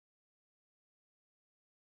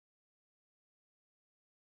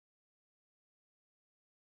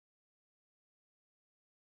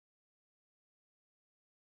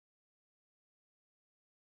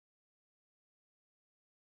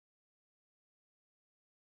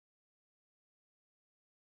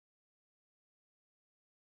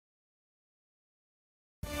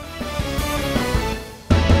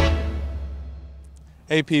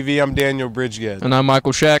Hey PV, I'm Daniel Bridgegad. And I'm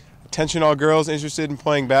Michael Shack. Attention all girls interested in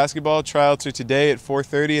playing basketball. Tryouts are today at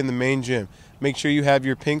 4:30 in the main gym. Make sure you have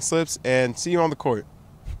your pink slips and see you on the court.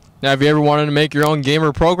 Now, if you ever wanted to make your own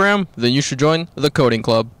gamer program, then you should join the Coding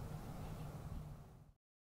Club.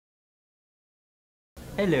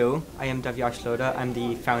 Hello, I am Davyash Loda. I'm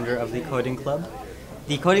the founder of the Coding Club.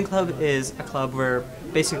 The Coding Club is a club where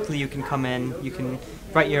basically you can come in, you can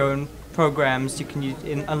write your own programs, you can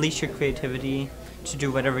unleash your creativity to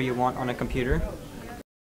do whatever you want on a computer.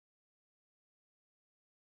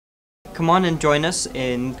 Come on and join us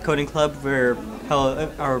in Coding Club.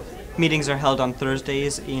 Our meetings are held on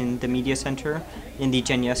Thursdays in the Media Center in the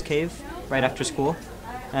GenYes cave right after school,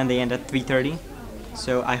 and they end at 3:30.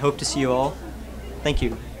 So I hope to see you all. Thank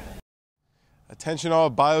you. Attention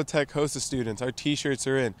all biotech HOSA students, our t-shirts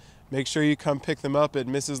are in. Make sure you come pick them up at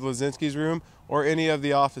Mrs. Lazinski's room or any of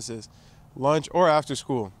the offices. Lunch or after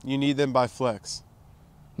school. You need them by flex.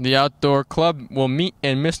 The outdoor club will meet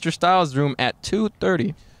in Mr. Styles' room at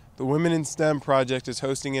 2:30. The Women in STEM project is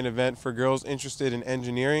hosting an event for girls interested in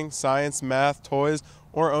engineering, science, math, toys,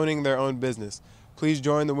 or owning their own business. Please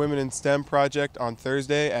join the Women in STEM project on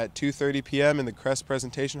Thursday at 2:30 p.m. in the Crest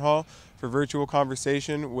Presentation Hall for virtual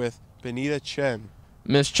conversation with Benita Chen.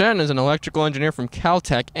 Ms. Chen is an electrical engineer from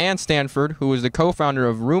Caltech and Stanford who is the co-founder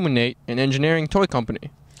of Ruminate, an engineering toy company.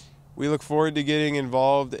 We look forward to getting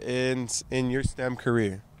involved in your STEM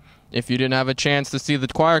career. If you didn't have a chance to see the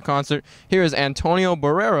choir concert, here is Antonio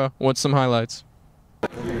Barrera with some highlights. To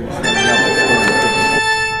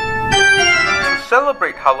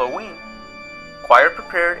celebrate Halloween, choir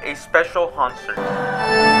prepared a special concert.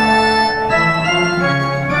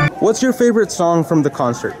 What's your favorite song from the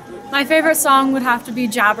concert? My favorite song would have to be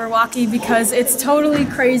Jabberwocky because it's totally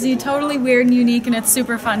crazy, totally weird and unique, and it's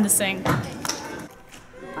super fun to sing.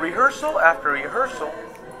 Rehearsal after rehearsal,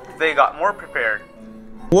 they got more prepared.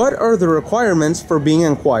 What are the requirements for being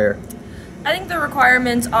in choir? I think the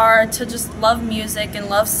requirements are to just love music and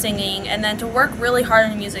love singing, and then to work really hard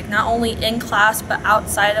on music, not only in class but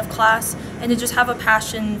outside of class, and to just have a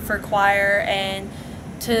passion for choir and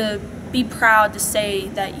to be proud to say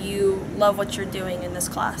that you love what you're doing in this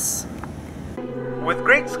class. With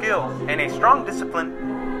great skill and a strong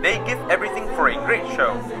discipline, they give everything for a great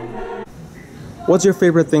show. What's your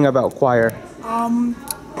favorite thing about choir?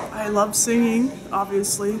 I love singing,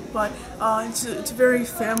 obviously, but it's a very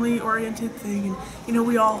family-oriented thing, and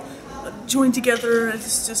we all join together.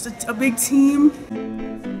 It's just a big team.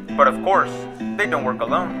 But of course, they don't work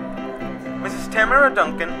alone. Mrs. Tamara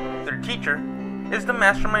Duncan, their teacher, is the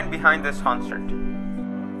mastermind behind this concert.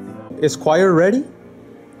 Is choir ready?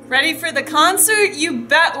 Ready for the concert? You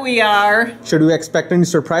bet we are. Should we expect any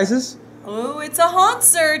surprises? Oh, it's a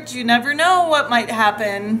concert. You never know what might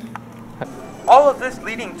happen. All of this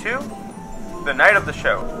leading to the night of the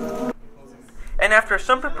show. And after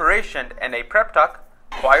some preparation and a prep talk,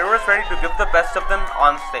 choir was ready to give the best of them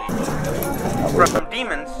on stage. From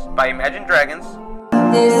Demons by Imagine Dragons,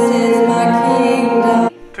 This Is My Kingdom,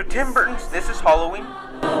 to Tim Burton's This Is Halloween,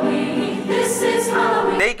 This Is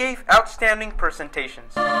Halloween, they gave outstanding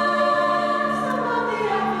presentations.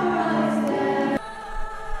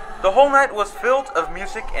 The whole night was filled of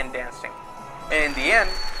music and dancing, and in the end,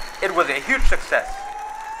 it was a huge success.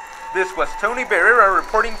 This was Tony Barrera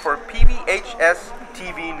reporting for PVHS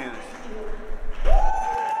TV News.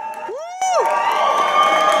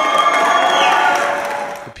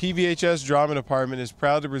 The PVHS Drama Department is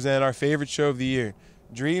proud to present our favorite show of the year.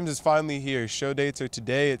 Dreams is finally here. Show dates are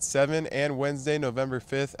today at 7 and Wednesday, November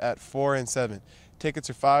 5th at 4 and 7. Tickets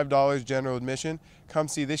are $5 general admission. Come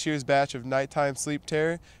see this year's batch of nighttime sleep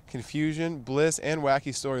terror, confusion, bliss, and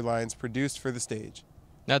wacky storylines produced for the stage.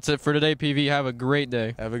 That's it for today, PV. Have a great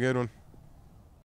day. Have a good one.